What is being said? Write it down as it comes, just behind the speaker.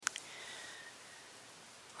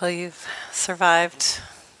Well, you've survived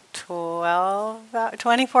 24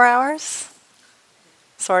 hours?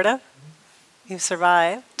 Sort of. You've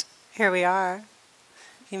survived. Here we are.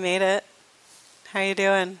 You made it. How are you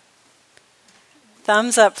doing?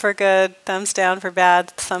 Thumbs up for good, thumbs down for bad,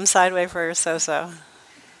 thumbs sideways for so-so.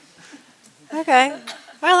 Okay.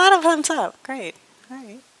 Well, a lot of thumbs up. Great. All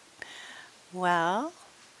right. Well,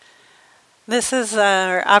 this is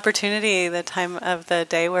our opportunity, the time of the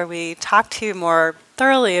day where we talk to you more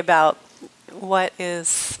thoroughly about what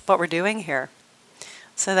we're doing here,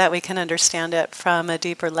 so that we can understand it from a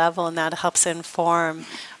deeper level, and that helps inform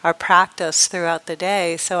our practice throughout the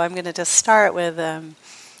day. So I'm going to just start with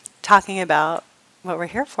talking about what we're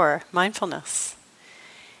here for, mindfulness.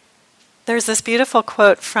 There's this beautiful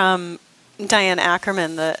quote from Diane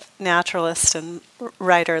Ackerman, the naturalist and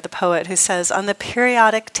writer, the poet, who says, "On the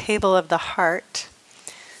periodic table of the heart,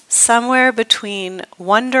 somewhere between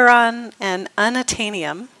wonderon and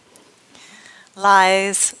unattainium,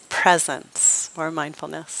 lies presence, or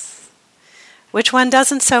mindfulness, which one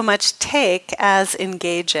doesn't so much take as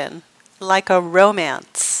engage in, like a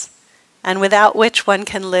romance, and without which one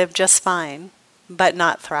can live just fine, but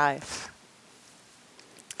not thrive."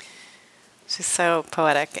 She's so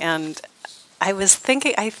poetic, and I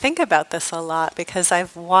think about this a lot because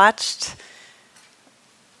I've watched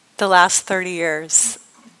the last 30 years,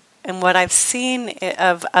 and what I've seen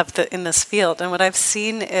in this field, and what I've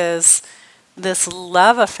seen is this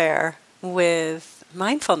love affair with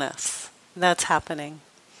mindfulness that's happening,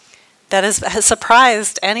 that has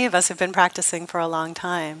surprised any of us who've been practicing for a long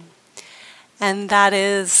time. And that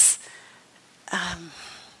is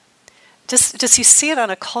just you see it on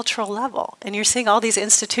a cultural level, and you're seeing all these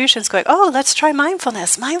institutions going, "Oh, let's try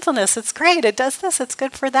mindfulness. Mindfulness, it's great. It does this. It's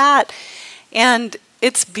good for that." And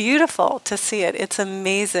it's beautiful to see it. It's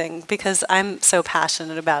amazing because I'm so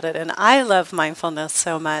passionate about it, and I love mindfulness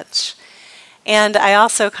so much. And I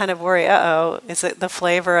also kind of worry, is it the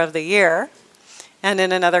flavor of the year? And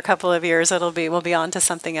in another couple of years, we'll be on to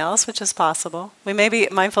something else, which is possible.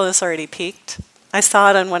 Mindfulness already peaked. I saw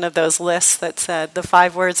it on one of those lists that said the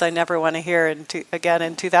 5 words I never want to hear again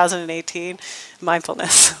in 2018.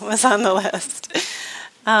 Mindfulness was on the list.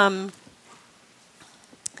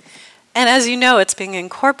 And as you know, it's being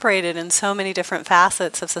incorporated in so many different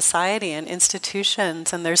facets of society and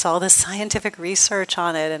institutions, and there's all this scientific research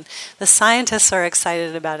on it, and the scientists are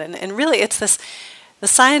excited about it. And really, it's the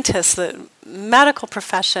scientists, the medical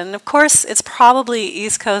profession. Of course, it's probably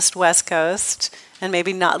East Coast, West Coast, and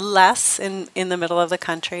maybe not less in the middle of the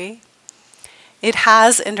country. It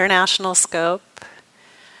has international scope.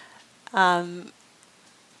 And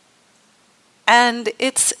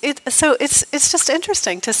it's just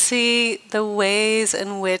interesting to see the ways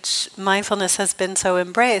in which mindfulness has been so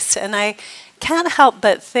embraced. And I can't help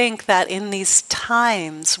but think that in these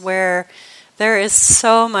times where there is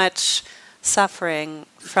so much suffering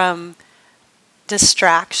from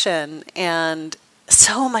distraction and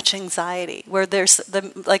so much anxiety, where there's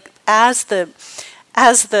as the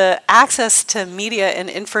access to media and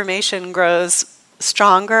information grows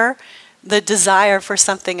stronger, the desire for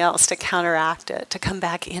something else to counteract it, to come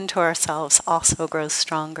back into ourselves, also grows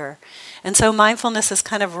stronger. And so mindfulness is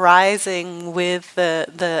kind of rising with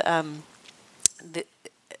the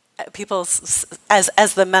people's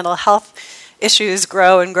as the mental health issues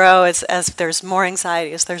grow and grow, as there's more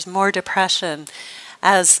anxiety, as there's more depression,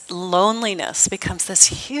 as loneliness becomes this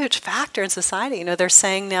huge factor in society. You know, they're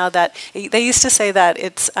saying now that they used to say that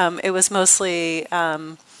it was mostly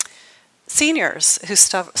seniors who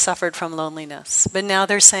suffered from loneliness, but now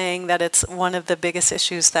they're saying that it's one of the biggest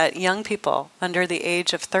issues that young people under the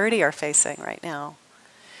age of 30 are facing right now.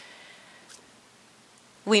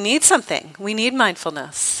 We need something. We need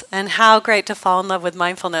mindfulness. And how great to fall in love with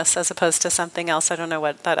mindfulness as opposed to something else. I don't know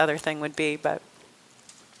what that other thing would be, but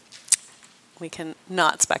we can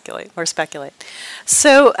not speculate or speculate.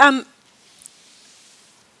 So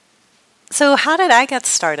how did I get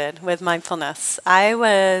started with mindfulness? I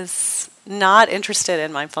was not interested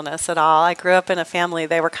in mindfulness at all. I grew up in a family,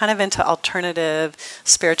 they were kind of into alternative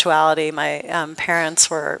spirituality. My parents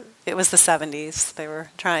it was the 70s. They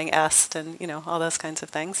were trying est and, all those kinds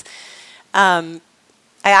of things. I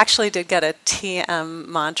actually did get a TM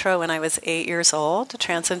mantra when I was 8 years old, a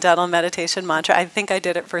transcendental meditation mantra. I think I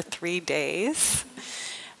did it for 3 days.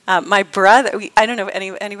 My brother, I don't know,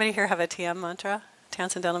 anybody here have a TM mantra?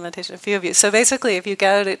 Transcendental meditation, a few of you. So basically, if you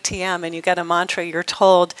go to TM and you get a mantra, you're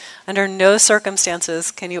told, under no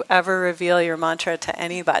circumstances can you ever reveal your mantra to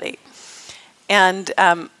anybody. And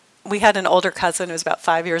we had an older cousin who was about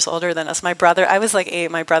 5 years older than us. My brother, I was like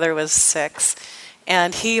 8, my brother was 6.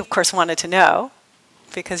 And he, of course, wanted to know.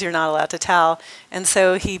 because you're not allowed to tell. And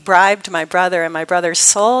so he bribed my brother, and my brother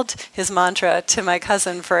sold his mantra to my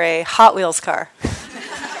cousin for a Hot Wheels car.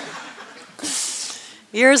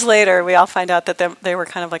 Years later, we all find out that they were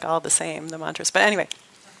kind of like all the same, the mantras. But anyway,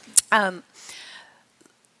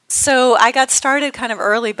 so I got started kind of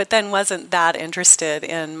early, but then wasn't that interested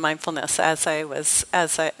in mindfulness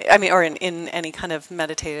or in any kind of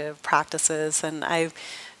meditative practices. And I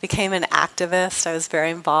became an activist. I was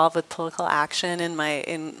very involved with political action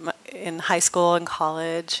in high school and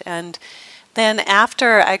college. And then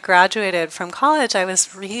after I graduated from college, I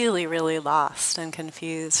was really, really lost and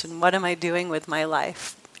confused. And what am I doing with my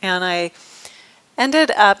life? And I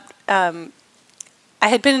ended up, I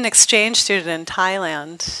had been an exchange student in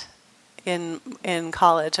Thailand in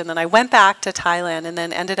college. And then I went back to Thailand and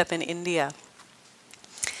then ended up in India.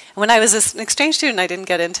 When I was an exchange student, I didn't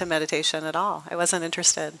get into meditation at all. I wasn't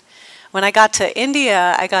interested. When I got to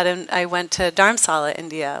India, I went to Dharamsala,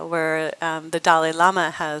 India, where the Dalai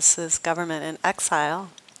Lama has his government in exile.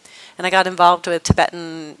 And I got involved with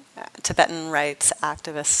Tibetan rights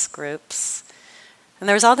activist groups. And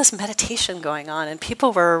there was all this meditation going on, and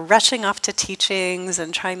people were rushing off to teachings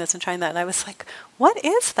and trying this and trying that. And I was like, what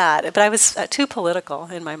is that? But I was too political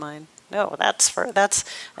in my mind. No, that's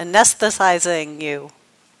anesthetizing you.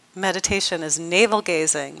 Meditation is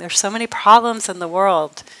navel-gazing. There's so many problems in the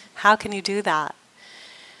world. How can you do that?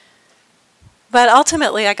 But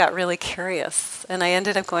ultimately, I got really curious, and I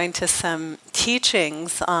ended up going to some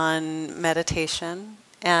teachings on meditation.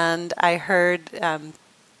 And I heard, I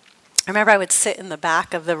remember I would sit in the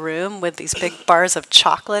back of the room with these big bars of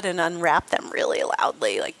chocolate and unwrap them really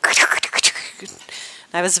loudly, like.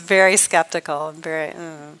 I was very skeptical and very,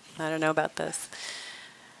 I don't know about this.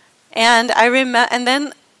 And I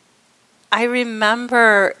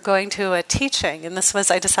remember going to a teaching, and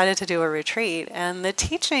I decided to do a retreat, and the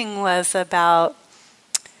teaching was about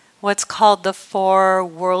what's called the four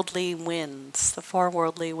worldly winds, or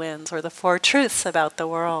the four truths about the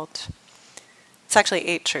world. It's actually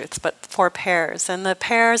 8 truths, but 4 pairs. And the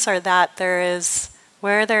pairs are that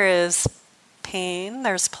where there is pain,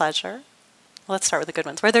 there's pleasure. Let's start with the good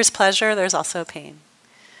ones. Where there's pleasure, there's also pain.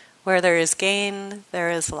 Where there is gain,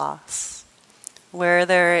 there is loss. Where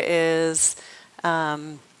there is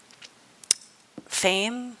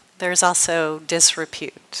fame, there's also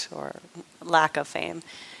disrepute or lack of fame.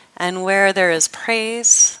 And where there is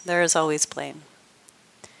praise, there is always blame.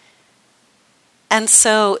 And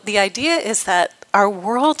so the idea is that our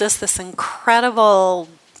world is this incredible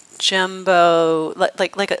jumbo,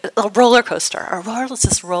 like a roller coaster. Our world is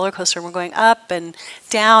this roller coaster. We're going up and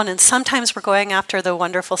down, and sometimes we're going after the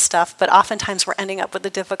wonderful stuff, but oftentimes we're ending up with the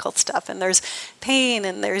difficult stuff. And there's pain,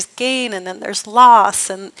 and there's gain, and then there's loss.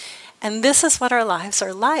 And this is what our lives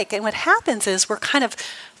are like. And what happens is we're kind of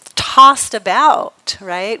tossed about,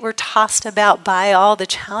 right? We're tossed about by all the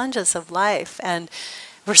challenges of life. And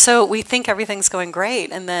we think everything's going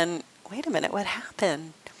great, and then, wait a minute, what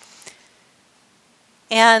happened?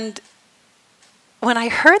 And when I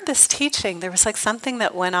heard this teaching, there was like something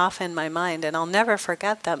that went off in my mind, and I'll never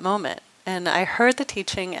forget that moment. And I heard the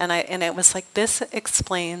teaching, and it was like, this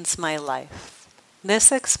explains my life.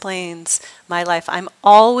 This explains my life. I'm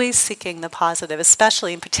always seeking the positive,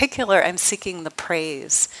 especially in particular, I'm seeking the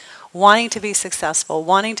praise, wanting to be successful,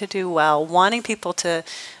 wanting to do well, wanting people to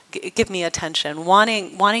give me attention,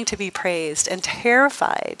 wanting to be praised, and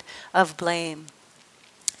terrified of blame.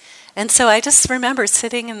 And so I just remember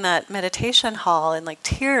sitting in that meditation hall and like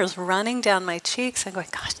tears running down my cheeks and going,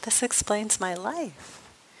 gosh, this explains my life.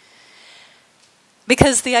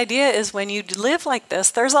 Because the idea is when you live like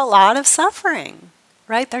this, there's a lot of suffering,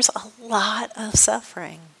 right? There's a lot of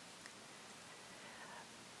suffering.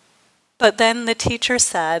 But then the teacher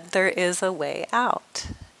said there is a way out.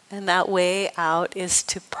 And that way out is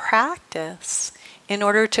to practice in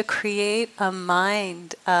order to create a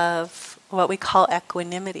mind of what we call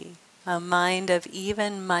equanimity, a mind of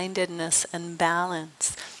even-mindedness and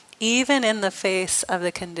balance, even in the face of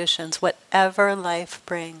the conditions, whatever life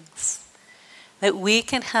brings. That we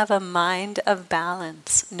can have a mind of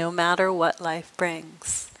balance no matter what life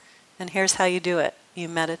brings. And here's how you do it. You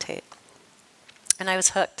meditate. And I was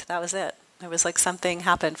hooked. That was it. It was like something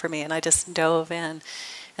happened for me, and I just dove in.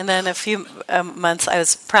 And then a few months I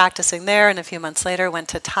was practicing there, and a few months later went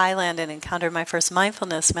to Thailand and encountered my first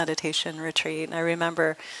mindfulness meditation retreat. And I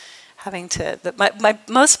remember having my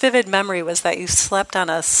most vivid memory was that you slept on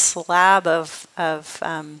a slab of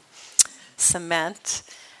cement,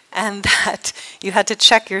 and that you had to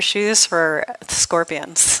check your shoes for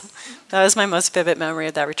scorpions. That was my most vivid memory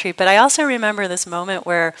of that retreat. But I also remember this moment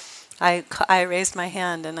where I raised my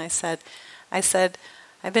hand and I said,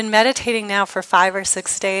 I've been meditating now for 5 or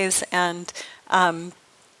 6 days, and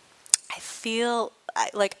I feel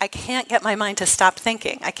like I can't get my mind to stop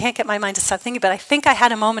thinking. I can't get my mind to stop thinking, but I think I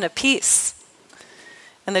had a moment of peace.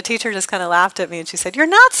 And the teacher just kind of laughed at me and she said, "You're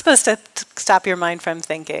not supposed to stop your mind from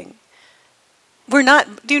thinking. We're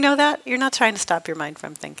not, do you know that? You're not trying to stop your mind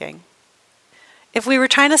from thinking. If we were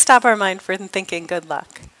trying to stop our mind from thinking, good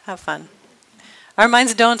luck. Have fun." Our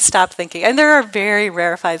minds don't stop thinking. And there are very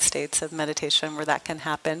rarefied states of meditation where that can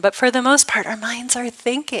happen. But for the most part, our minds are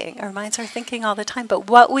thinking. Our minds are thinking all the time. But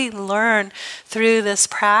what we learn through this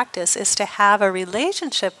practice is to have a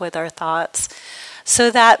relationship with our thoughts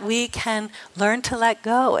so that we can learn to let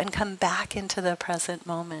go and come back into the present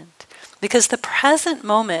moment. Because the present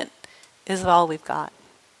moment is all we've got.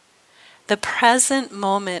 The present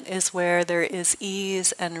moment is where there is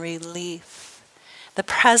ease and relief. The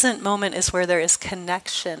present moment is where there is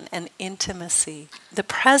connection and intimacy. The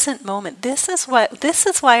present moment, this is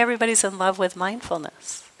why everybody's in love with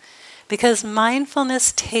mindfulness. Because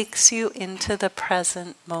mindfulness takes you into the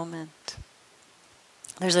present moment.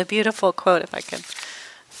 There's a beautiful quote, if I can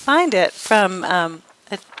find it, from a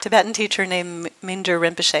Tibetan teacher named Mingyur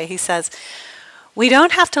Rinpoche. He says, "We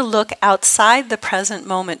don't have to look outside the present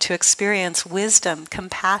moment to experience wisdom,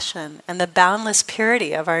 compassion, and the boundless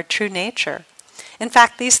purity of our true nature. In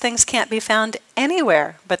fact, these things can't be found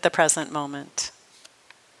anywhere but the present moment."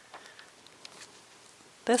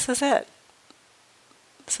 This is it.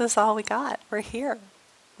 This is all we got. We're here,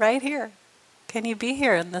 right here. Can you be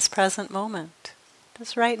here in this present moment?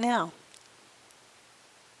 Just right now.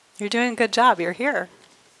 You're doing a good job. You're here.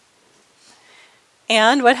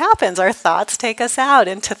 And what happens? Our thoughts take us out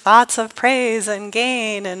into thoughts of praise and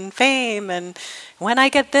gain and fame, and when I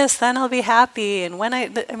get this, then I'll be happy.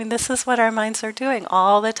 And this is what our minds are doing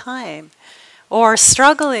all the time. Or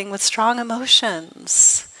struggling with strong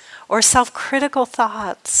emotions, or self-critical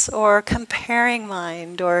thoughts, or comparing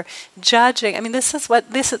mind, or judging. That's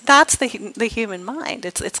the human mind.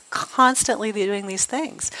 It's constantly doing these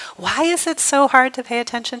things. Why is it so hard to pay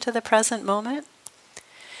attention to the present moment?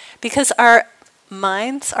 Because our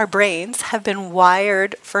minds, our brains, have been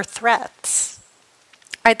wired for threats.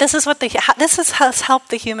 Right? This has helped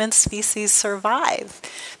the human species survive,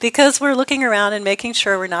 because we're looking around and making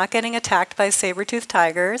sure we're not getting attacked by saber-toothed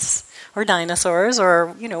tigers or dinosaurs or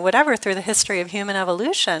whatever. Through the history of human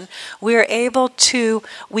evolution, we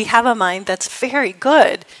have a mind that's very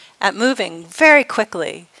good at moving very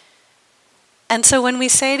quickly. And so when we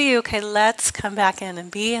say to you, okay, let's come back in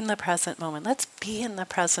and be in the present moment. Let's be in the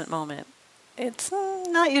present moment. It's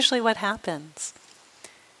not usually what happens.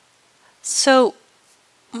 So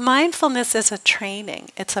mindfulness is a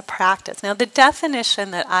training. It's a practice. Now, the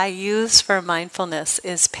definition that I use for mindfulness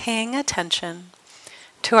is paying attention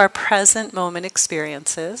to our present moment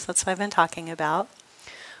experiences. That's what I've been talking about.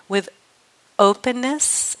 With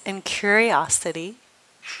openness and curiosity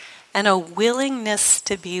and a willingness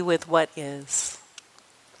to be with what is.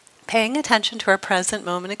 Paying attention to our present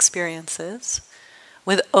moment experiences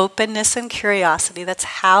with openness and curiosity. That's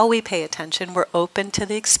how we pay attention. We're open to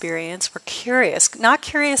the experience. We're curious. Not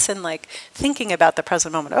curious in thinking about the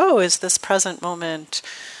present moment. Oh, is this present moment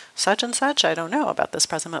such and such? I don't know about this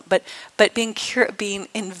present moment. But being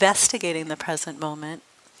investigating the present moment.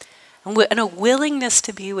 And a willingness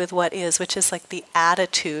to be with what is, which is the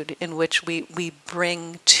attitude in which we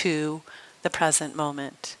bring to the present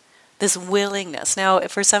moment. This willingness. Now,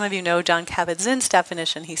 for some of you know John Kabat-Zinn's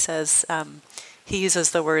definition, he says, he uses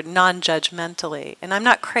the word non-judgmentally. And I'm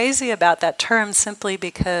not crazy about that term simply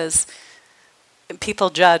because people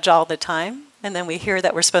judge all the time. And then we hear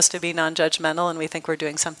that we're supposed to be non-judgmental and we think we're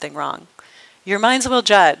doing something wrong. Your minds will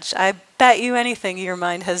judge. I bet you anything your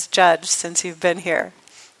mind has judged since you've been here.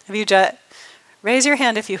 Have you raise your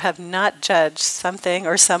hand if you have not judged something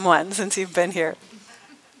or someone since you've been here.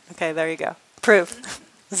 Okay, there you go. Proof.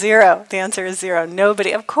 0. The answer is 0.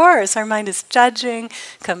 Nobody. Of course, our mind is judging,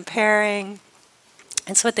 comparing.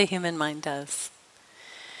 It's what the human mind does.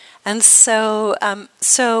 And so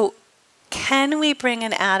can we bring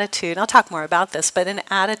an attitude, I'll talk more about this, but an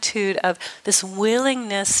attitude of this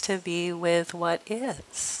willingness to be with what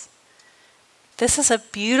is. This is a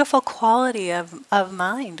beautiful quality of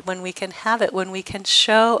mind when we can have it, when we can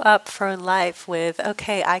show up for life with,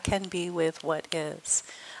 okay, I can be with what is.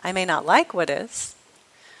 I may not like what is.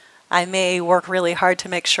 I may work really hard to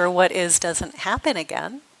make sure what is doesn't happen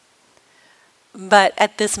again. But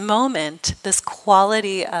at this moment, this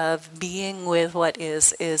quality of being with what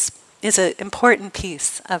is an important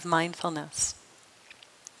piece of mindfulness.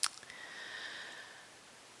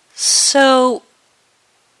 So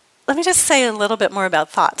let me just say a little bit more about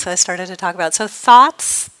thoughts. I started to talk about. So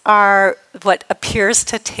thoughts are what appears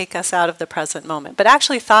to take us out of the present moment. But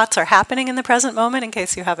actually thoughts are happening in the present moment, in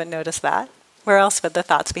case you haven't noticed that. Where else would the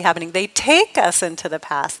thoughts be happening? They take us into the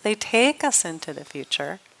past. They take us into the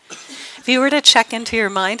future. If you were to check into your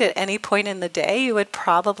mind at any point in the day, you would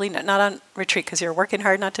probably, not on retreat because you're working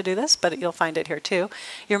hard not to do this, but you'll find it here too.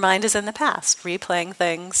 Your mind is in the past, replaying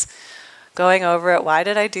things, going over it. Why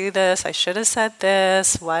did I do this? I should have said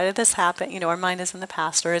this. Why did this happen? Our mind is in the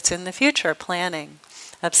past, or it's in the future, planning,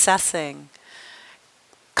 obsessing,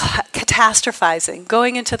 catastrophizing,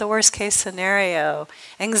 going into the worst case scenario.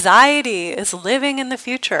 Anxiety is living in the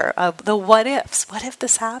future of the what ifs. What if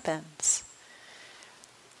this happens?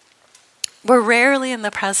 We're rarely in the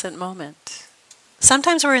present moment.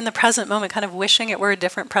 Sometimes we're in the present moment kind of wishing it were a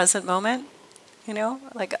different present moment.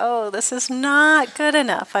 Like, oh, this is not good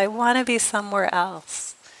enough. I want to be somewhere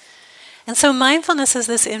else. And so mindfulness is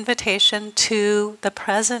this invitation to the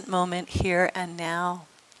present moment here and now.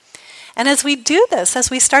 And as we do this, as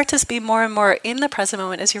we start to be more and more in the present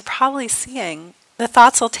moment, as you're probably seeing, the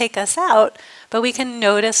thoughts will take us out, but we can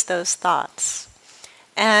notice those thoughts.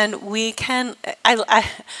 And we can,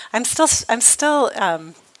 I'm still,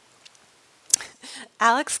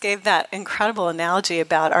 Alex gave that incredible analogy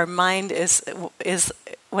about our mind is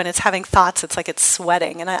when it's having thoughts, it's like it's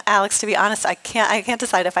sweating. And Alex, to be honest, I can't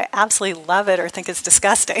decide if I absolutely love it or think it's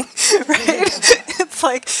disgusting, right? It's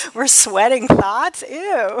like we're sweating thoughts,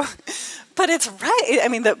 ew. But it's right. I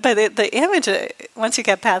mean, the image, once you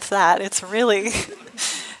get past that, it's really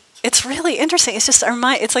interesting. It's just our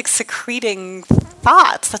mind. It's like secreting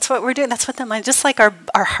thoughts. That's what we're doing. That's what the mind. Just like our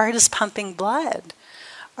heart is pumping blood,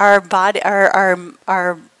 our body,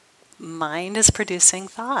 our mind is producing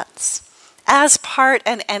thoughts as part,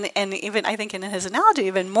 and even I think in his analogy,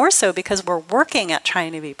 even more so because we're working at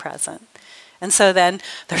trying to be present. And so then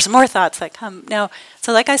there's more thoughts that come. Now,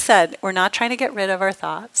 so like I said, we're not trying to get rid of our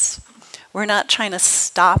thoughts. We're not trying to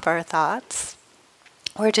stop our thoughts.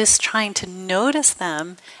 We're just trying to notice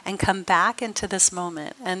them and come back into this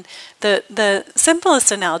moment. And the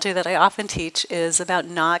simplest analogy that I often teach is about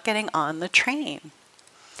not getting on the train.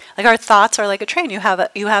 Like our thoughts are like a train. You have a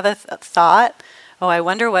thought. Oh, I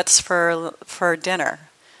wonder what's for dinner.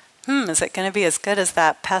 Is it going to be as good as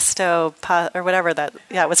that pesto or whatever that?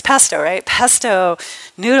 Yeah, it was pesto, right? Pesto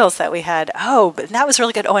noodles that we had. Oh, but that was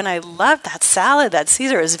really good. Oh, and I loved that salad that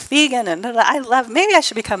Caesar is vegan, and maybe I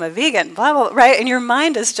should become a vegan. Blah blah. Right? And your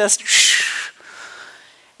mind is just,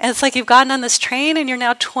 and it's like you've gotten on this train and you're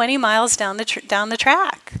now 20 miles down the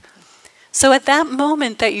track. So at that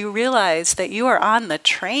moment that you realize that you are on the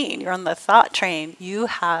train, you're on the thought train, you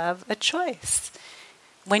have a choice.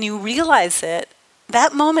 When you realize it.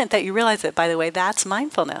 That moment that you realize it, by the way, that's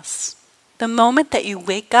mindfulness. The moment that you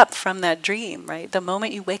wake up from that dream, right? The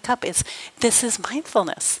moment you wake up this is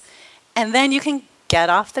mindfulness. And then you can get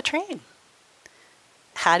off the train.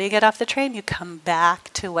 How do you get off the train? You come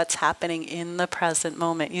back to what's happening in the present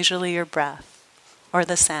moment, usually your breath, or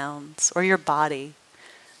the sounds, or your body,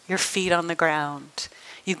 your feet on the ground.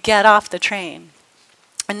 You get off the train.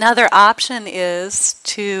 Another option is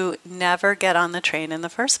to never get on the train in the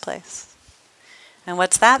first place. And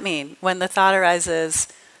what's that mean? When the thought arises,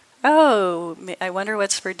 oh, I wonder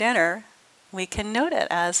what's for dinner, we can note it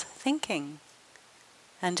as thinking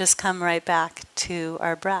and just come right back to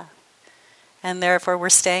our breath. And therefore we're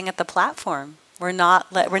staying at the platform. We're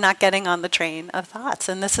not getting on the train of thoughts.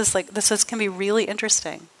 And this can be really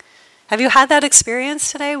interesting. Have you had that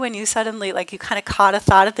experience today when you suddenly, you kind of caught a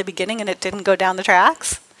thought at the beginning and it didn't go down the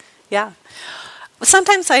tracks? Yeah.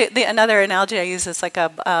 Sometimes another analogy I use is like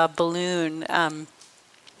a balloon. I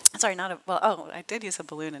did use a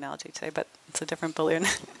balloon analogy today, but it's a different balloon.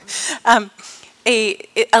 A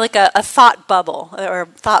thought bubble or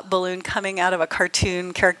thought balloon coming out of a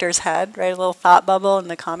cartoon character's head, right? A little thought bubble in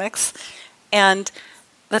the comics. And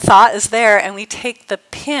the thought is there, and we take the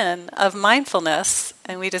pin of mindfulness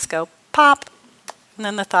and we just go pop, and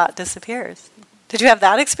then the thought disappears. Did you have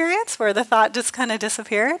that experience where the thought just kind of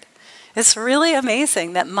disappeared? It's really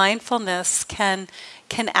amazing that mindfulness can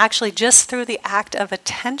actually, just through the act of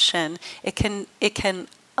attention, it can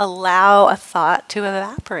allow a thought to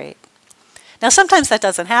evaporate. Now, sometimes that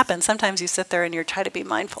doesn't happen. Sometimes you sit there and you're trying to be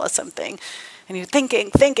mindful of something, and you're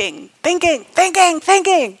thinking.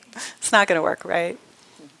 It's not going to work, right?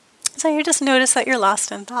 So you just notice that you're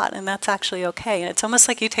lost in thought, and that's actually okay. And it's almost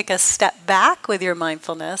like you take a step back with your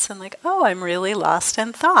mindfulness and oh, I'm really lost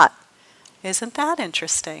in thought. Isn't that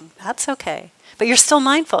interesting? That's okay. But you're still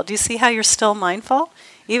mindful. Do you see how you're still mindful?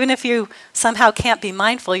 Even if you somehow can't be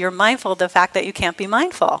mindful, you're mindful of the fact that you can't be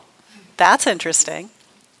mindful. That's interesting.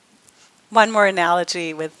 one more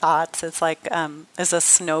analogy with thoughts is like is a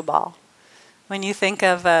snowball. When you think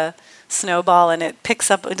of a snowball and it picks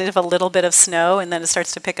up a little bit of snow and then it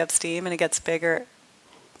starts to pick up steam and it gets bigger.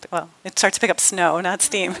 Well, it starts to pick up snow, not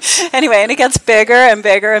steam. Anyway, and it gets bigger and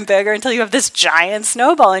bigger and bigger until you have this giant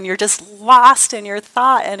snowball and you're just lost in your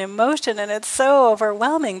thought and emotion and it's so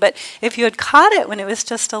overwhelming. But if you had caught it when it was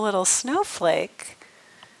just a little snowflake,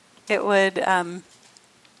 it would,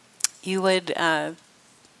 you would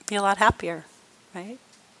be a lot happier, right?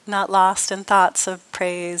 Not lost in thoughts of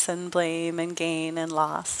praise and blame and gain and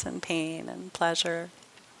loss and pain and pleasure.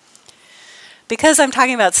 Because I'm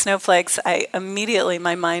talking about snowflakes, I immediately,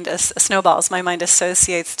 my mind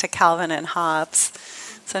associates to Calvin and Hobbes.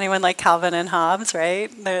 Does anyone like Calvin and Hobbes, right?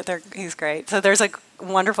 He's great. So there's a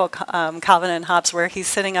wonderful Calvin and Hobbes where he's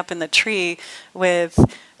sitting up in the tree with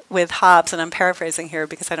Hobbes, and I'm paraphrasing here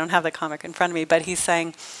because I don't have the comic in front of me, but he's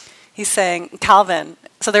saying, Calvin.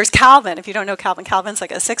 So there's Calvin. If you don't know Calvin, Calvin's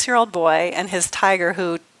like a 6-year-old boy, and his tiger,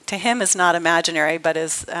 who to him is not imaginary, but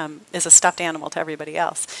is a stuffed animal to everybody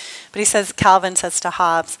else. But he says, Calvin says to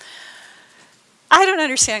Hobbes, I don't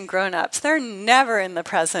understand grown-ups. They're never in the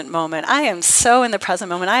present moment. I am so in the present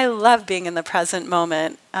moment. I love being in the present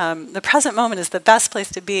moment. The present moment is the best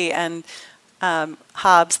place to be. And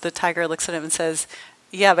Hobbes, the tiger, looks at him and says,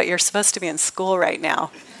 yeah, but you're supposed to be in school right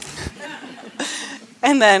now.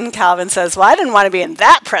 And then Calvin says, well, I didn't want to be in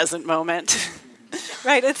that present moment.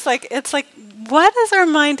 Right? It's like, what does our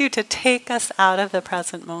mind do to take us out of the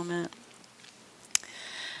present moment?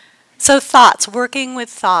 So thoughts, working with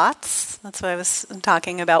thoughts. That's what I was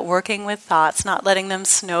talking about, working with thoughts, not letting them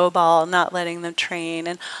snowball, not letting them train.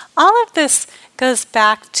 And all of this goes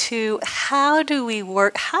back to how do we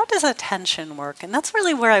work, how does attention work? And that's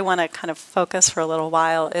really where I want to kind of focus for a little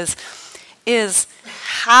while is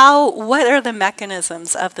what are the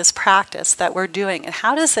mechanisms of this practice that we're doing and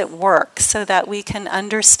how does it work so that we can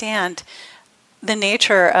understand the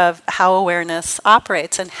nature of how awareness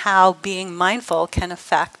operates and how being mindful can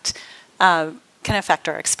affect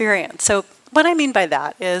our experience. So what I mean by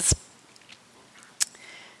that is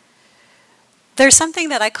there's something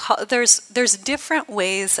that I call, there's different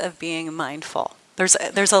ways of being mindful.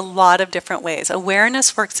 There's a lot of different ways.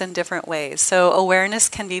 Awareness works in different ways. So awareness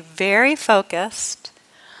can be very focused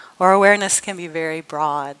or awareness can be very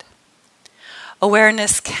broad.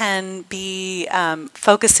 Awareness can be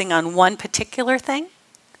focusing on one particular thing,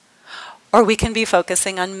 or we can be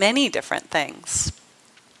focusing on many different things.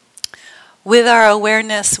 With our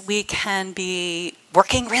awareness, we can be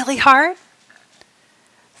working really hard,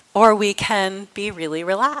 or we can be really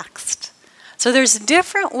relaxed. So there's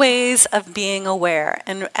different ways of being aware.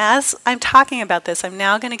 And as I'm talking about this, I'm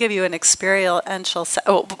now going to give you an experiential...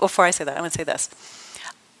 before I say that, I want to say this.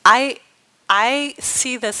 I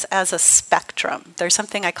see this as a spectrum. There's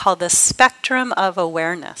something I call the spectrum of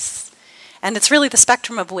awareness. And it's really the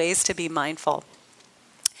spectrum of ways to be mindful.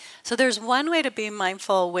 So there's one way to be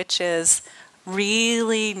mindful, which is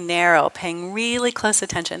really narrow, paying really close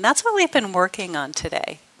attention. That's what we've been working on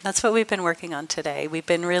today. We've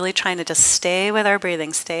been really trying to just stay with our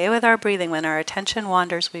breathing. When our attention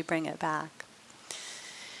wanders, we bring it back.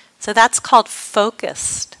 So that's called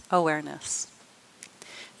focused awareness.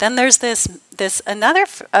 Then there's this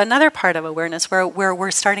another part of awareness where we're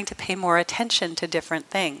starting to pay more attention to different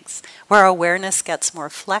things, where awareness gets more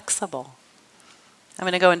flexible. I'm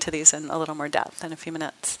going to go into these in a little more depth in a few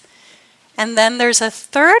minutes. And then there's a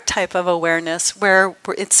third type of awareness where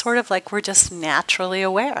it's sort of like we're just naturally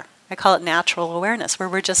aware. I call it natural awareness, where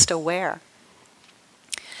we're just aware.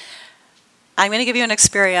 I'm going to give you an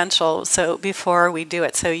experiential before we do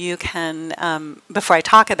it, so you can, before I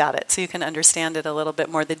talk about it, so you can understand it a little bit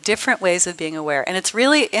more, the different ways of being aware. And it's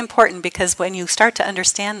really important because when you start to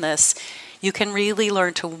understand this, you can really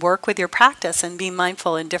learn to work with your practice and be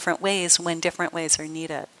mindful in different ways when different ways are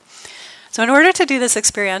needed. So in order to do this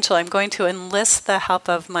experiential, I'm going to enlist the help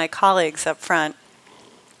of my colleagues up front.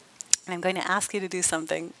 And I'm going to ask you to do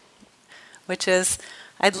something, which is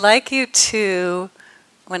I'd like you to,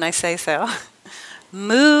 when I say so,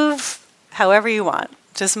 move however you want.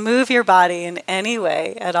 Just move your body in any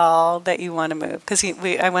way at all that you want to move. Because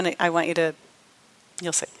I want you to,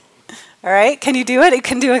 you'll see. All right? Can you do it? You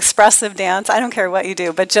can do expressive dance. I don't care what you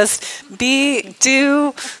do, but just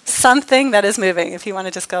do something that is moving. If you want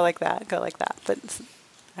to just go like that, go like that. But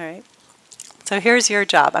all right? So here's your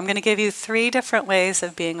job. I'm going to give you 3 different ways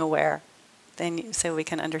of being aware, so we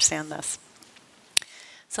can understand this.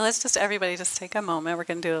 So let's everybody take a moment. We're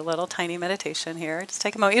going to do a little tiny meditation here. Just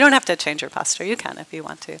take a moment. You don't have to change your posture. You can if you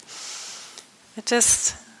want to. But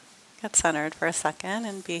just get centered for a second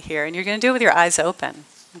and be here. And you're going to do it with your eyes open.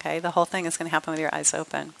 Okay, the whole thing is going to happen with your eyes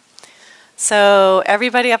open. So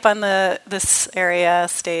everybody up on this area,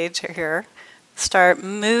 stage here, start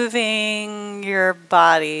moving your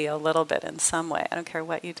body a little bit in some way. I don't care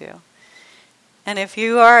what you do. And if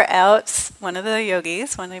you are out, one of the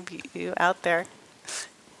yogis, one of you out there,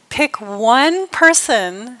 pick one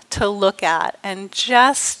person to look at and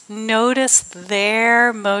just notice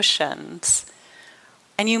their motions.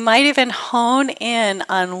 And you might even hone in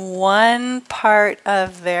on one part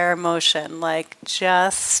of their motion, like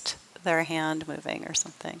just their hand moving or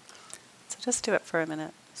something. So just do it for a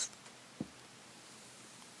minute.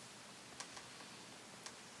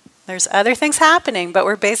 There's other things happening, but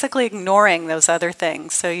we're basically ignoring those other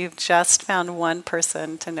things. So you've just found one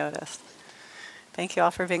person to notice. Thank you all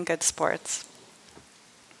for being good sports.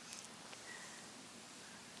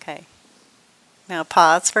 Okay. Now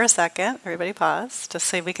pause for a second. Everybody pause. Just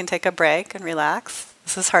so we can take a break and relax.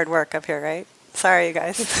 This is hard work up here, right? Sorry, you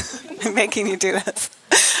guys. I'm making you do this.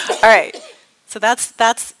 All right. So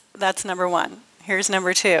that's number one. Here's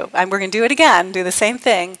number two. We're going to do it again. Do the same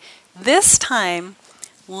thing. This time,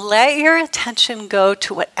 let your attention go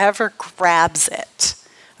to whatever grabs it.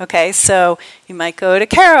 Okay, so you might go to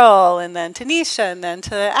Carol, and then to Nisha, and then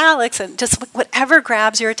to Alex, and just whatever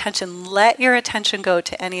grabs your attention, let your attention go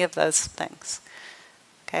to any of those things.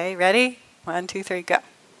 Okay, ready? 1, 2, 3, go.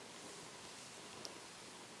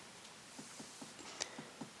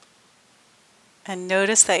 And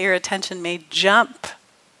notice that your attention may jump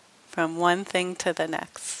from one thing to the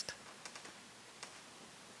next.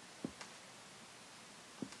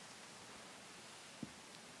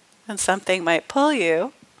 And something might pull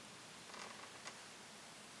you,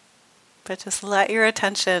 but just let your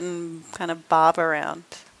attention kind of bob around.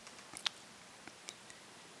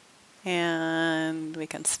 And we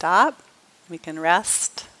can stop. We can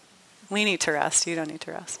rest. We need to rest. You don't need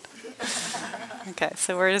to rest. Okay,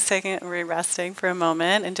 so we're resting for a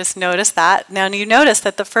moment and just notice that. Now you notice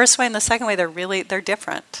that the first way and the second way, they're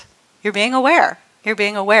different. You're being aware. You're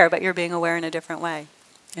being aware, but you're being aware in a different way,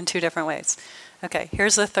 in two different ways. Okay,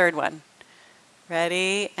 here's the third one.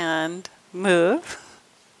 Ready and move.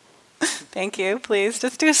 Thank you. Please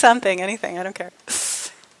just do something, anything, I don't care.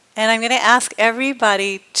 And I'm going to ask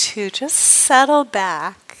everybody to just settle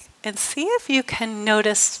back and see if you can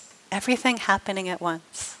notice everything happening at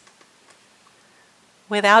once.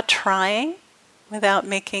 Without trying, without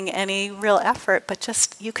making any real effort, but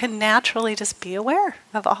just you can naturally just be aware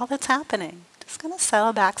of all that's happening. Just going to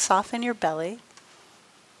settle back, soften your belly.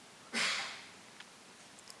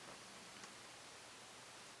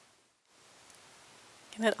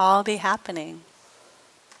 Can it all be happening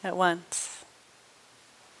at once?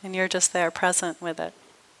 And you're just there present with it.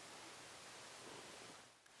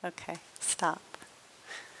 Okay, stop.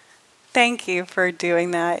 Thank you for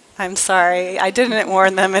doing that. I'm sorry. I didn't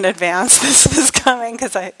warn them in advance this was coming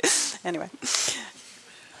anyway.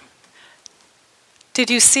 Did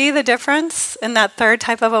you see the difference in that third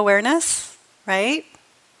type of awareness, right?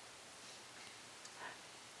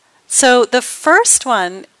 So the first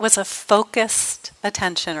one was a focused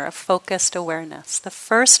attention or a focused awareness. The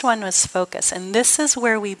first one was focus, and this is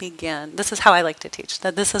where we begin. This is how I like to teach,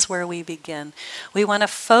 that this is where we begin. We want to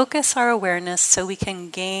focus our awareness so we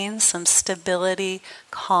can gain some stability,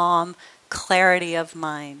 calm, clarity of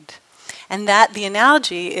mind. And that the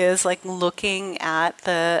analogy is like looking at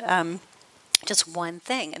the just one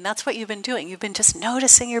thing. And that's what you've been doing. You've been just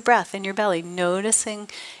noticing your breath in your belly, noticing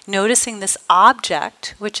this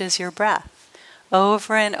object, which is your breath,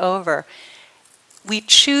 over and over. We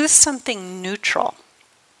choose something neutral,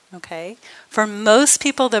 okay? For most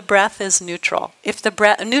people, the breath is neutral.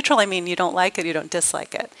 Neutral, I mean you don't like it, you don't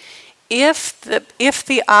dislike it. If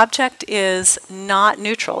the object is not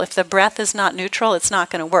neutral, if the breath is not neutral, it's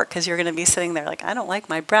not going to work because you're going to be sitting there like, I don't like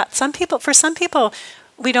my breath. For some people,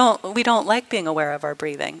 we don't like being aware of our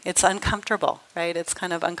breathing. It's uncomfortable, right? It's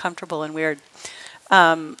kind of uncomfortable and weird.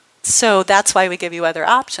 So that's why we give you other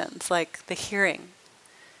options, like the hearing.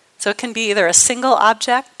 So it can be either a single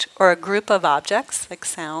object or a group of objects, like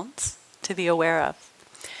sounds, to be aware of.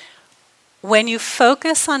 When you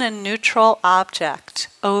focus on a neutral object,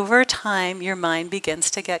 over time your mind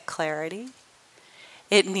begins to get clarity.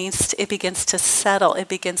 It begins to settle. It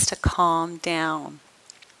begins to calm down.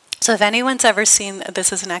 So if anyone's ever seen,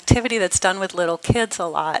 this is an activity that's done with little kids a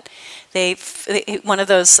lot. One of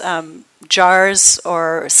those jars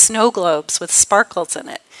or snow globes with sparkles in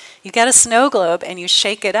it. You get a snow globe and you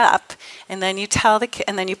shake it up, and then you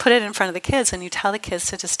put it in front of the kids, and you tell the kids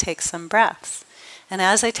to just take some breaths. And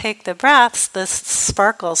as they take the breaths, the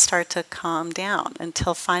sparkles start to calm down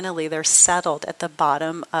until finally they're settled at the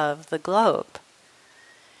bottom of the globe.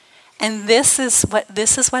 And this is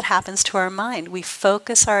what happens to our mind. We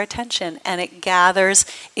focus our attention and it gathers,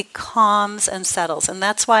 it calms and settles. And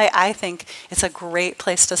that's why I think it's a great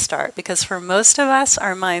place to start, because for most of us,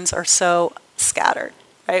 our minds are so scattered,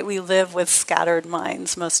 right? We live with scattered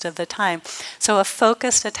minds most of the time. So a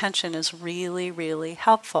focused attention is really, really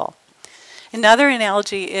helpful. Another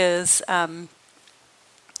analogy is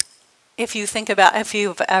if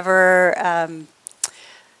you've ever,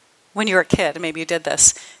 when you were a kid, maybe you did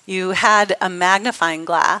this, you had a magnifying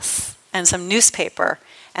glass and some newspaper,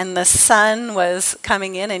 and the sun was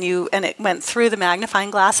coming in, and it went through the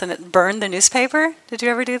magnifying glass and it burned the newspaper. Did you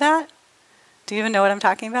ever do that? Do you even know what I'm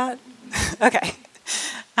talking about? Okay.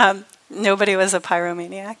 Nobody was a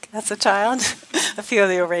pyromaniac as a child? A few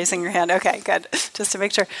of you are raising your hand. Okay, good. Just to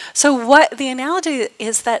make sure. So what the analogy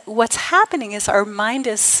is that what's happening is our mind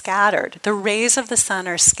is scattered. The rays of the sun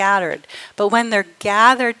are scattered. But when they're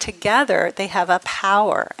gathered together, they have a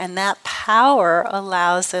power. And that power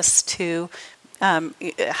allows us to,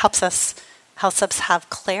 helps us have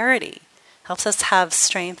clarity. Helps us have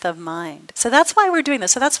strength of mind. So that's why we're doing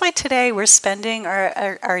this. So that's why today we're spending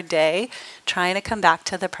our day trying to come back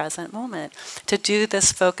to the present moment, to do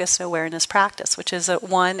this focused awareness practice, which is at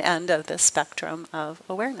one end of the spectrum of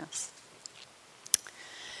awareness.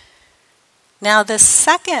 Now the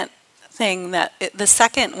second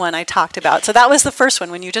one I talked about, so that was the first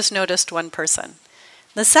one, when you just noticed one person.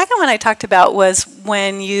 The second one I talked about was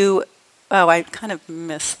when I kind of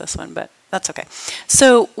missed this one, but that's okay.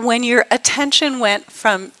 So when your attention went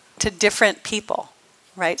to different people,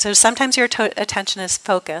 right? So sometimes your attention is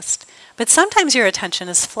focused, but sometimes your attention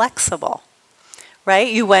is flexible, right?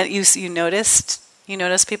 You noticed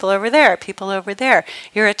people over there.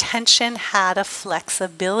 Your attention had a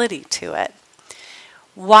flexibility to it.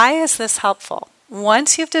 Why is this helpful?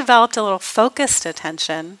 Once you've developed a little focused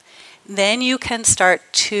attention, then you can start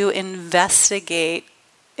to investigate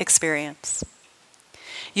experience.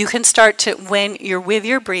 You can start to, when you're with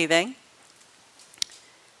your breathing,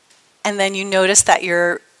 and then you notice that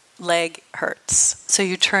your leg hurts. So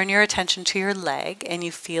you turn your attention to your leg and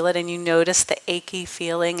you feel it, and you notice the achy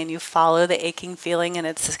feeling, and you follow the aching feeling, and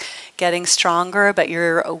it's getting stronger, but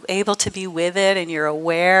you're able to be with it and you're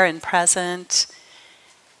aware and present.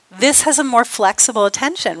 This has a more flexible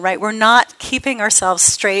attention, right? We're not keeping ourselves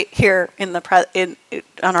straight here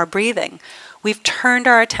on our breathing. We've turned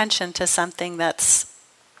our attention to something that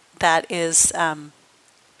is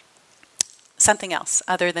something else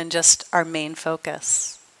other than just our main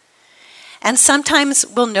focus. And sometimes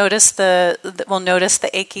we'll notice the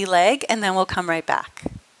achy leg, and then we'll come right back.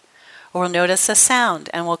 Or we'll notice a sound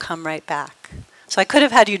and we'll come right back. So I could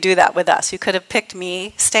have had you do that with us. You could have picked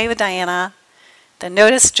me, stay with Diana, then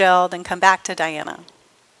notice Jill, then come back to Diana.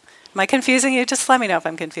 Am I confusing you? Just let me know if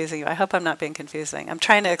I'm confusing you. I hope I'm not being confusing. I'm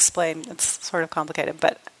trying to explain. It's sort of complicated,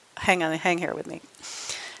 but hang here with me.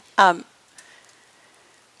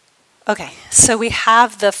 Okay, so we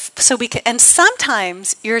have and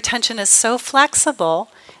sometimes your attention is so flexible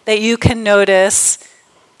that you can notice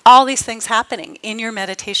all these things happening in your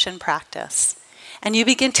meditation practice. And you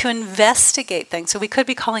begin to investigate things. So we could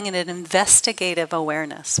be calling it an investigative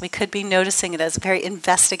awareness. We could be noticing it as very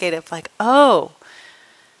investigative, like, oh,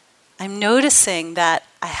 I'm noticing that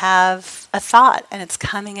I have a thought and it's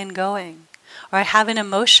coming and going. Or I have an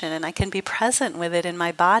emotion and I can be present with it in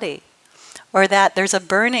my body. Or that there's a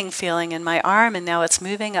burning feeling in my arm and now it's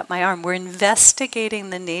moving up my arm. We're investigating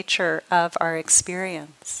the nature of our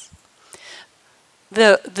experience.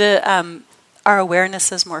 Our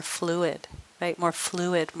awareness is more fluid, right? More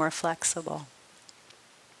fluid, more flexible.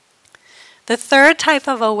 The third type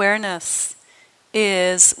of awareness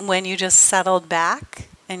is when you just settled back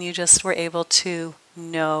and you just were able to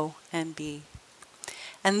know and be.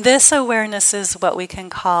 And this awareness is what we can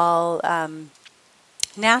call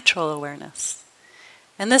natural awareness.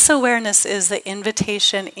 And this awareness is the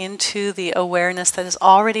invitation into the awareness that is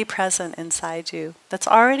already present inside you, that's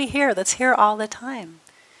already here, that's here all the time.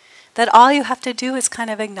 That all you have to do is kind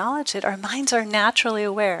of acknowledge it. Our minds are naturally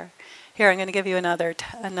aware. Here, I'm going to give you another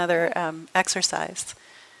exercise.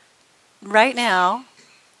 Right now,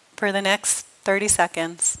 for the next 30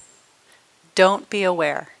 seconds, don't be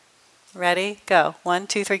aware. Ready? Go. 1,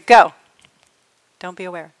 2, 3, go. Don't be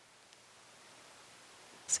aware.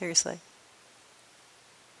 Seriously.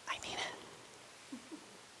 I mean it.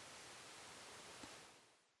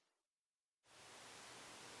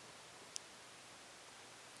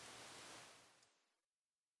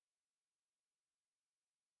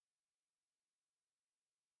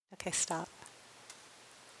 Okay, stop.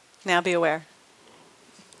 Now be aware.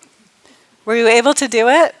 Were you able to do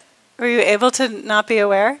it? Were you able to not be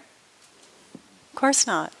aware? Of course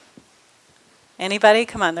not. Anybody?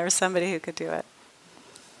 Come on, there's somebody who could do it.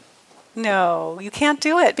 No, you can't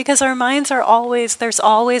do it because our minds are always, there's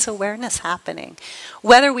always awareness happening.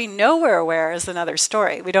 Whether we know we're aware is another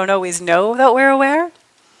story. We don't always know that we're aware,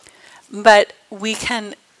 but we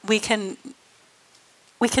can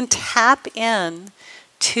tap in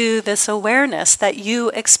to this awareness that you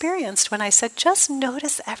experienced when I said, just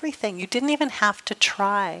notice everything. You didn't even have to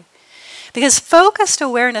try. Because focused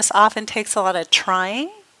awareness often takes a lot of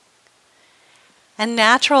trying, and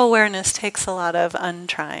natural awareness takes a lot of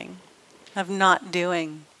untrying, of not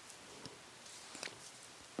doing.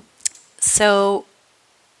 So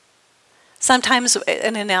sometimes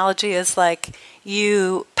an analogy is like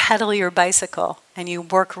you pedal your bicycle and you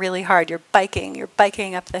work really hard. You're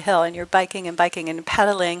biking up the hill and you're biking and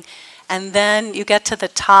pedaling, and then you get to the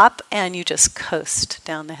top and you just coast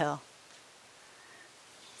down the hill.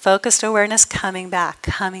 Focused awareness coming back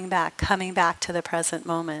to the present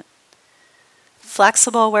moment.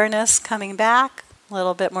 Flexible awareness coming back, a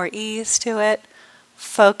little bit more ease to it.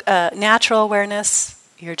 Natural awareness,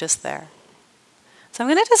 you're just there. So I'm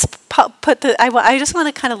going to just I just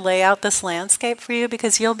want to kind of lay out this landscape for you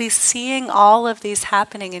because you'll be seeing all of these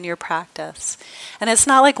happening in your practice. And it's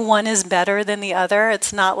not like one is better than the other.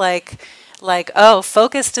 It's not like, oh,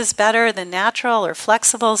 focused is better than natural or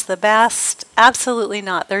flexible is the best. Absolutely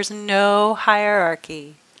not. There's no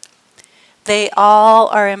hierarchy. They all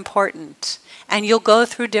are important. And you'll go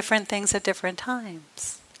through different things at different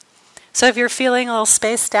times. So if you're feeling a little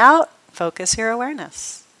spaced out, focus your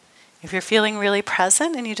awareness. If you're feeling really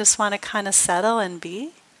present and you just want to kind of settle and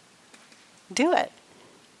be, do it.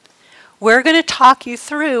 We're going to talk you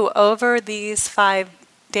through over these 5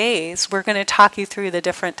 days, we're going to talk you through the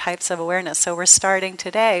different types of awareness. So we're starting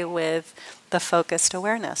today with the focused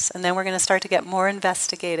awareness. And then we're going to start to get more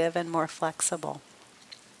investigative and more flexible.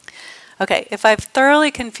 Okay, if I've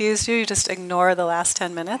thoroughly confused you, just ignore the last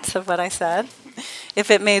 10 minutes of what I said.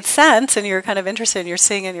 If it made sense and you're kind of interested and you're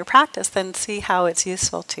seeing in your practice, then see how it's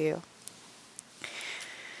useful to you.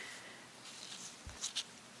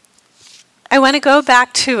 I want to go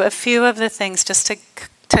back to a few of the things just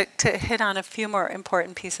to hit on a few more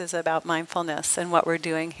important pieces about mindfulness and what we're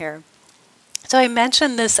doing here. So I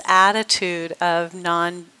mentioned this attitude of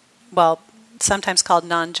sometimes called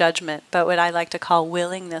non-judgment, but what I like to call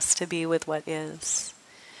willingness to be with what is.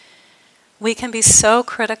 We can be so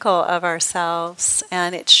critical of ourselves,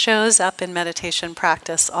 and it shows up in meditation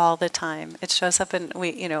practice all the time. It shows up in,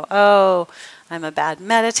 oh, I'm a bad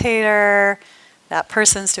meditator, that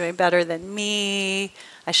person's doing better than me,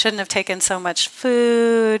 I shouldn't have taken so much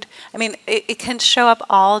food. I mean, it can show up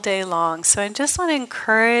all day long. So I just want to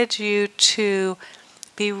encourage you to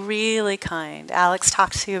be really kind. Alex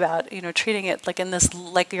talked to you about, treating it like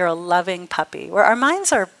you're a loving puppy, where our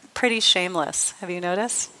minds are pretty shameless. Have you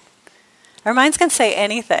noticed? Our minds can say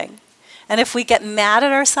anything. And if we get mad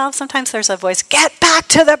at ourselves, sometimes there's a voice, get back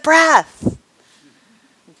to the breath.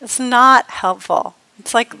 It's not helpful.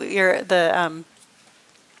 It's like you're like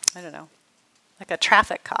a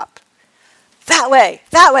traffic cop. That way,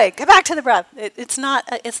 get back to the breath. It's not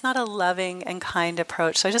a loving and kind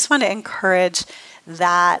approach. So I just want to encourage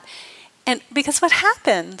that. And because what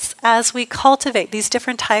happens as we cultivate these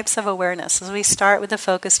different types of awareness, as we start with the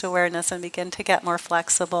focused awareness and begin to get more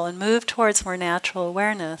flexible and move towards more natural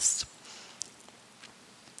awareness,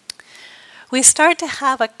 we start to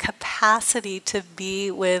have a capacity to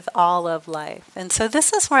be with all of life. And so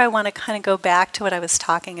this is where I want to kind of go back to what I was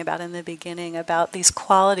talking about in the beginning, about these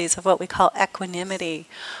qualities of what we call equanimity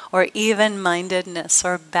or even-mindedness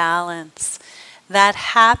or balance that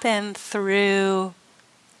happen through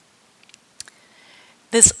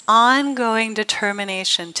this ongoing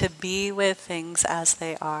determination to be with things as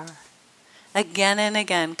they are. Again and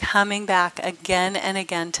again, coming back again and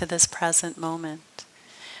again to this present moment.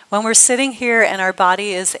 When we're sitting here and our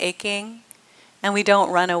body is aching and we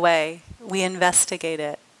don't run away, we investigate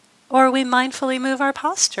it. Or we mindfully move our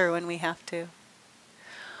posture when we have to.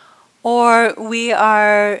 Or we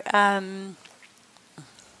are,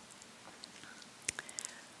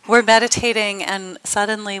 we're meditating and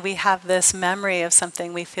suddenly we have this memory of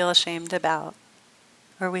something we feel ashamed about.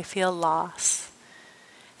 Or we feel loss.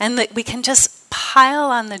 And we can just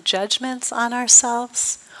pile on the judgments on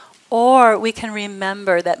ourselves. Or we can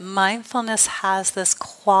remember that mindfulness has this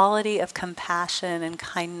quality of compassion and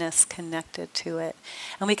kindness connected to it.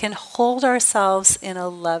 And we can hold ourselves in a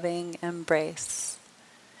loving embrace.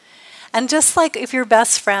 And just like if your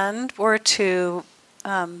best friend were to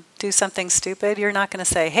do something stupid, you're not going to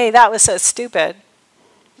say, hey, that was so stupid.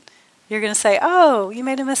 You're going to say, oh, you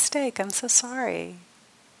made a mistake. I'm so sorry.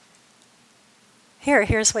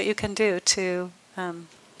 Here's what you can do to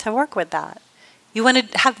work with that. You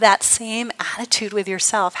want to have that same attitude with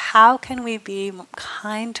yourself. How can we be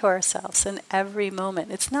kind to ourselves in every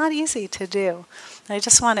moment? It's not easy to do. I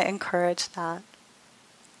just want to encourage that.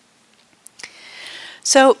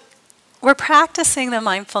 So we're practicing the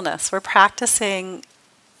mindfulness. We're practicing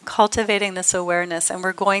cultivating this awareness, and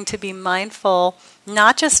we're going to be mindful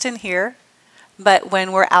not just in here, but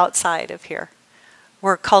when we're outside of here.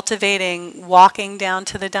 We're cultivating walking down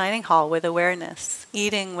to the dining hall with awareness,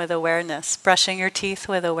 eating with awareness, brushing your teeth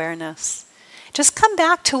with awareness. Just come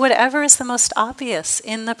back to whatever is the most obvious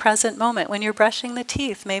in the present moment. When you're brushing the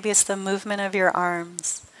teeth, maybe it's the movement of your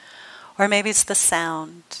arms, or maybe it's the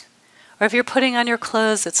sound. Or if you're putting on your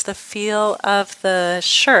clothes, it's the feel of the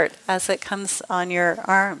shirt as it comes on your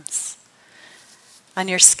arms, on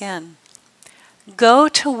your skin. Go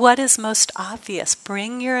to what is most obvious.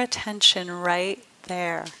 Bring your attention right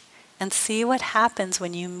there and see what happens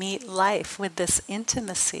when you meet life with this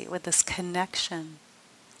intimacy, with this connection.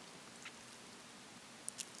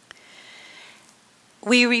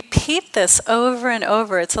 We repeat this over and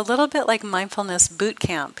over. It's a little bit like mindfulness boot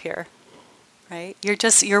camp here, right?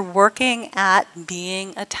 You're working at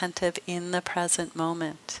being attentive in the present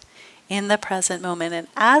moment, in the present moment. And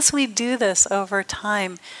as we do this over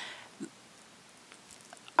time,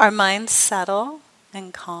 our minds settle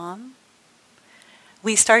and calm.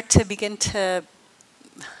 We begin to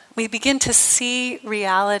see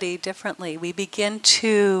reality differently. We begin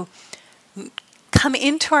to come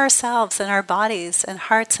into ourselves and our bodies and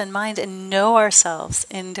hearts and mind and know ourselves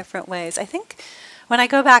in different ways. I think when I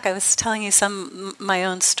go back, I was telling you my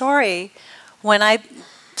own story. When I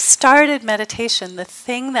started meditation, the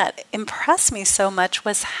thing that impressed me so much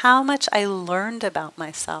was how much I learned about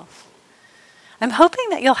myself. I'm hoping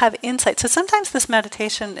that you'll have insight. So sometimes this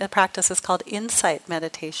meditation practice is called insight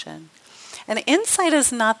meditation. And insight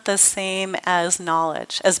is not the same as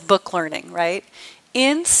knowledge, as book learning, right?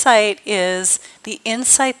 Insight is the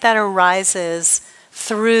insight that arises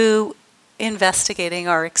through investigating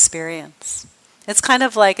our experience. It's kind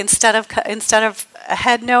of like instead of a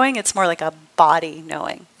head knowing, it's more like a body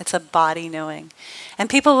knowing. It's a body knowing. And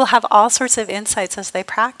people will have all sorts of insights as they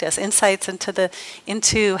practice. Insights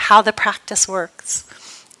into how the practice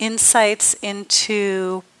works. Insights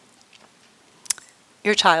into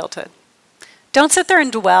your childhood. Don't sit there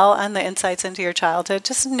and dwell on the insights into your childhood.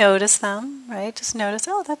 Just notice them, right? Just notice,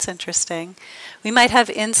 oh, that's interesting. We might have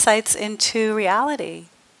insights into reality.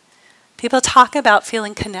 People talk about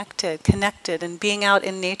feeling connected, and being out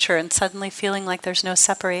in nature and suddenly feeling like there's no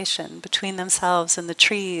separation between themselves and the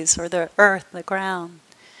trees or the earth, the ground.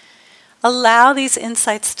 Allow these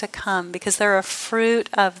insights to come because they're a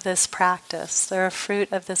fruit of this practice. They're a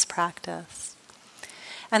fruit of this practice.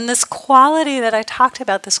 And this quality that I talked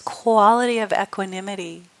about, this quality of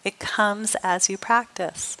equanimity, it comes as you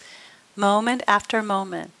practice. Moment after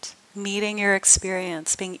moment, meeting your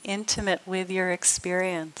experience, being intimate with your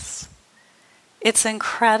experience. It's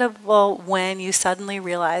incredible when you suddenly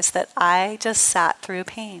realize that I just sat through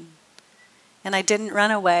pain. And I didn't run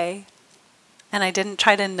away. And I didn't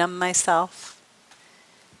try to numb myself.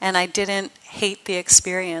 And I didn't hate the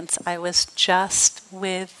experience. I was just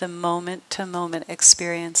with the moment-to-moment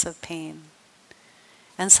experience of pain.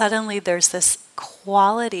 And suddenly there's this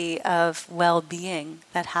quality of well-being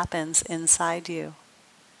that happens inside you.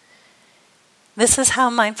 This is how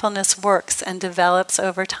mindfulness works and develops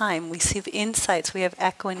over time. We see insights, we have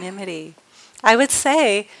equanimity. I would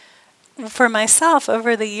say, for myself,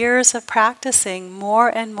 over the years of practicing, more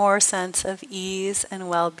and more sense of ease and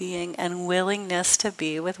well-being and willingness to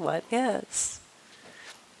be with what is.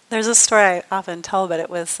 There's a story I often tell, but it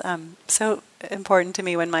was so important to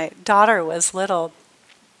me when my daughter was little.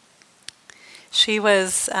 She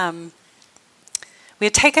was... we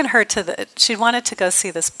had taken her she wanted to go see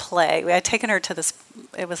this play. We had taken her to this,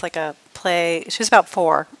 it was like a play, she was about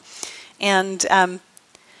 4. And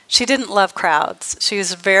she didn't love crowds. She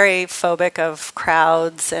was very phobic of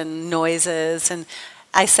crowds and noises. And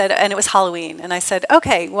I said, and it was Halloween, and I said,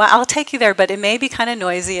 okay, well, I'll take you there, but it may be kind of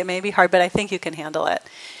noisy, it may be hard, but I think you can handle it.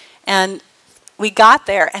 And we got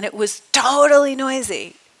there, and it was totally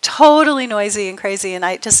noisy and crazy, and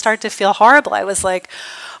I just started to feel horrible. I was like,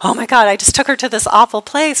 oh my God, I just took her to this awful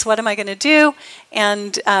place. What am I going to do?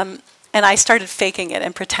 And I started faking it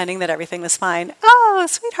and pretending that everything was fine. Oh,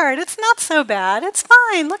 sweetheart, it's not so bad. It's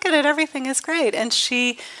fine. Look at it. Everything is great. And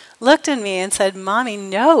she looked at me and said, Mommy,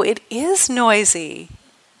 no, it is noisy.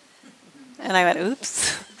 And I went,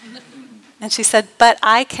 oops. And she said, but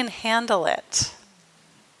I can handle it.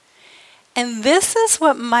 And this is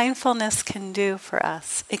what mindfulness can do for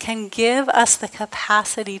us. It can give us the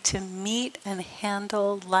capacity to meet and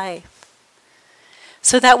handle life.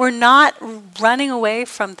 so that we're not running away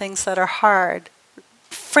from things that are hard,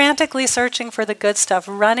 frantically searching for the good stuff,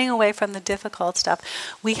 running away from the difficult stuff.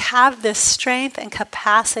 We have this strength and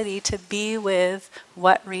capacity to be with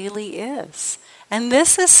what really is. And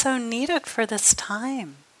this is so needed for this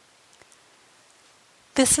time.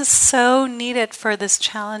 This is so needed for this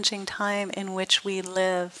challenging time in which we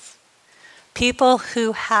live. People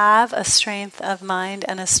who have a strength of mind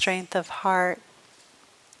and a strength of heart.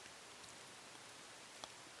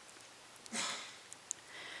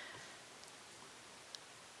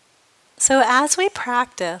 So as we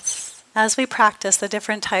practice the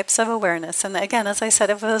different types of awareness, and again, as I said,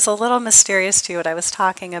 if it was a little mysterious to you what I was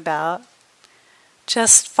talking about,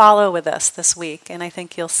 just follow with us this week, and I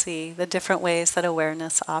think you'll see the different ways that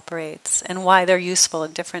awareness operates and why they're useful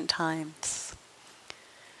at different times.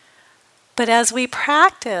 But as we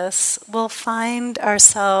practice, we'll find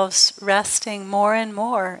ourselves resting more and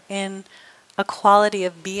more in a quality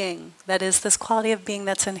of being, that is, this quality of being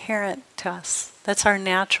that's inherent to us, that's our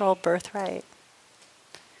natural birthright.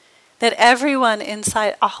 That everyone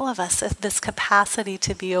inside all of us has this capacity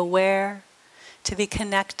to be aware, to be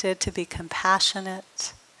connected, to be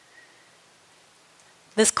compassionate.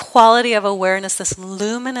 This quality of awareness, this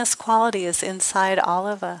luminous quality is inside all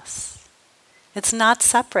of us. It's not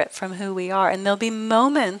separate from who we are. And there'll be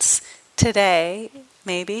moments today,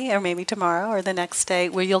 maybe, or maybe tomorrow, or the next day,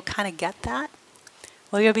 where you'll kind of get that.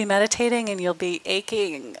 Where you'll be meditating and you'll be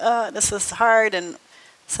aching, oh, this is hard, and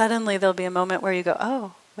suddenly there'll be a moment where you go,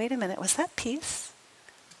 oh, wait a minute, was that peace?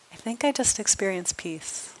 I think I just experienced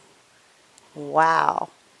peace. Wow,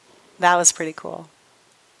 that was pretty cool.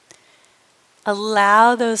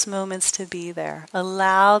 Allow those moments to be there.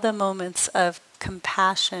 Allow the moments of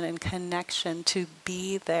compassion and connection to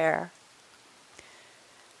be there.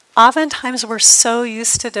 Oftentimes we're so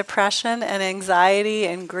used to depression and anxiety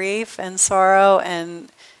and grief and sorrow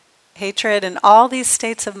and hatred and all these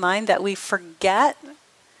states of mind that we forget.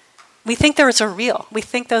 We think those are real. We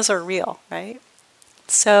think those are real, right?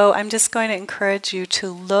 So I'm just going to encourage you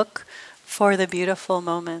to look for the beautiful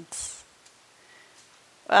moments.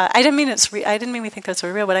 I didn't mean we think those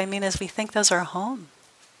are real. What I mean is we think those are home.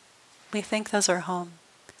 We think those are home.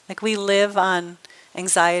 Like we live on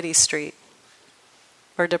Anxiety Street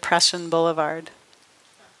or Depression Boulevard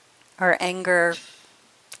or Anger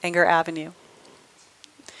Avenue.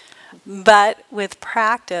 But with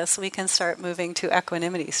practice, we can start moving to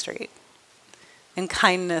Equanimity Street and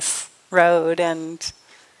Kindness Road and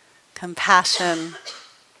Compassion.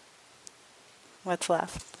 What's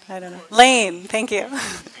left? I don't know. Lane, thank you.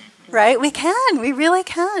 Right? We really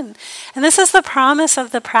can. And this is the promise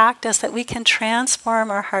of the practice, that we can transform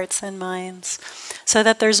our hearts and minds so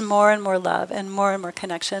that there's more and more love and more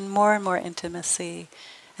connection, more and more intimacy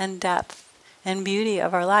and depth and beauty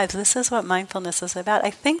of our lives. This is what mindfulness is about. I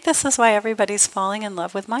think this is why everybody's falling in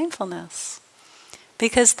love with mindfulness,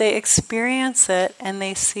 because they experience it and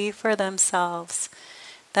they see for themselves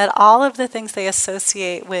that all of the things they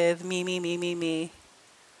associate with me,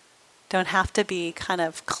 don't have to be kind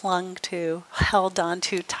of clung to, held on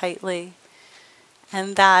to tightly,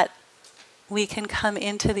 and that we can come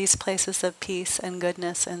into these places of peace and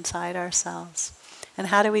goodness inside ourselves. And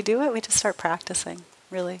how do we do it? We just start practicing,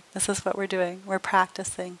 really. This is what we're doing. We're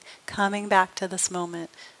practicing, coming back to this moment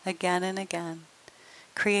again and again,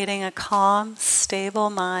 creating a calm, stable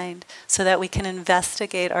mind so that we can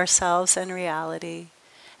investigate ourselves and reality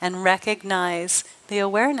and recognize the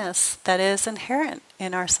awareness that is inherent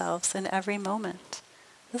in ourselves in every moment.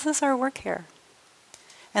 This is our work here.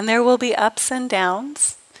 And there will be ups and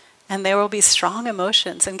downs, and there will be strong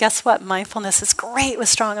emotions. And guess what? Mindfulness is great with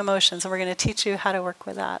strong emotions, and we're going to teach you how to work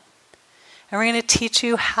with that. And we're going to teach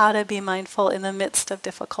you how to be mindful in the midst of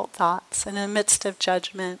difficult thoughts, in the midst of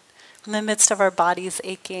judgment, in the midst of our bodies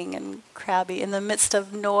aching and crabby, in the midst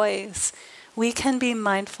of noise. We can be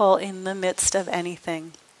mindful in the midst of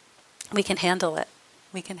anything. We can handle it.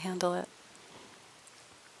 We can handle it.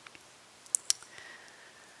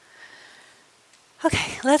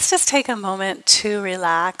 Okay, let's just take a moment to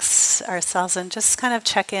relax ourselves and just kind of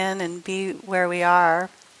check in and be where we are.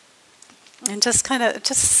 And just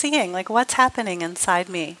seeing, like, what's happening inside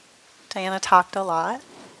me. Diana talked a lot.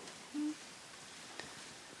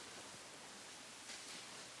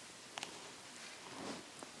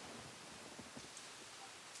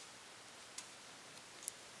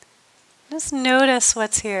 Just notice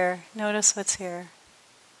what's here. Notice what's here.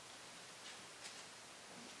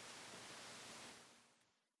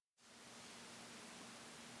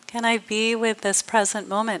 Can I be with this present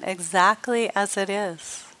moment exactly as it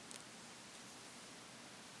is?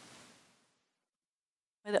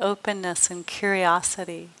 With openness and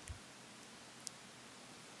curiosity.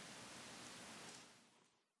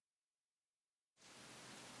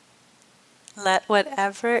 Let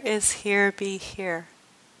whatever is here be here.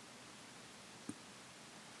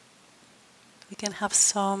 We can have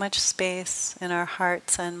so much space in our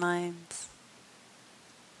hearts and minds.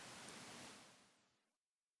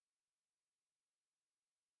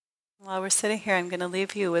 While we're sitting here, I'm going to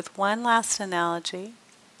leave you with one last analogy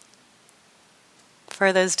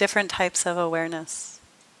for those different types of awareness.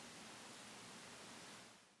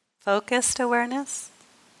 Focused awareness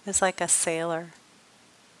is like a sailor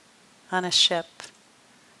on a ship,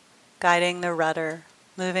 guiding the rudder,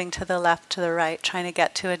 moving to the left, to the right, trying to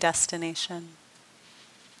get to a destination.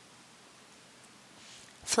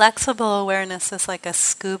 Flexible awareness is like a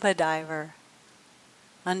scuba diver,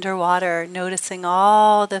 underwater, noticing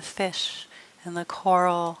all the fish and the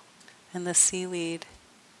coral and the seaweed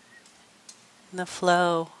and the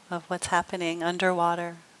flow of what's happening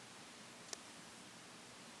underwater.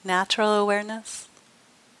 Natural awareness,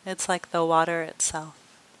 it's like the water itself.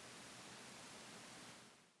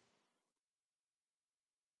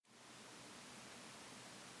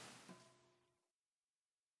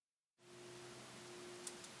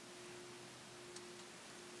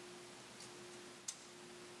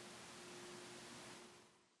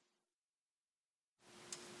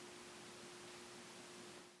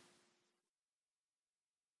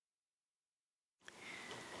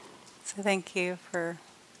 So thank you for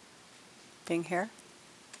being here.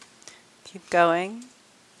 Keep going.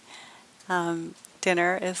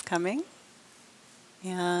 Dinner is coming.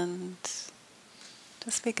 And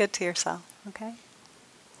just be good to yourself, okay?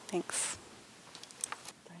 Thanks.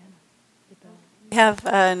 We have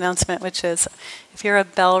an announcement, which is if you're a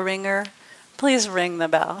bell ringer, please ring the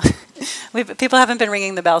bell. People haven't been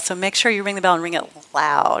ringing the bell, so make sure you ring the bell and ring it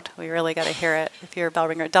loud. We really got to hear it if you're a bell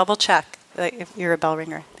ringer. Double check if you're a bell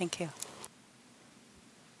ringer. Thank you.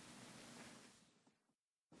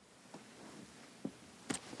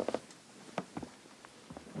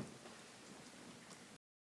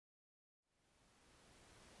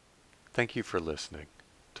 Thank you for listening.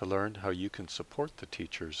 To learn how you can support the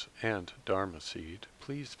teachers and Dharma Seed,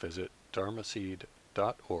 please visit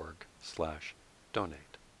dharmaseed.org/donate.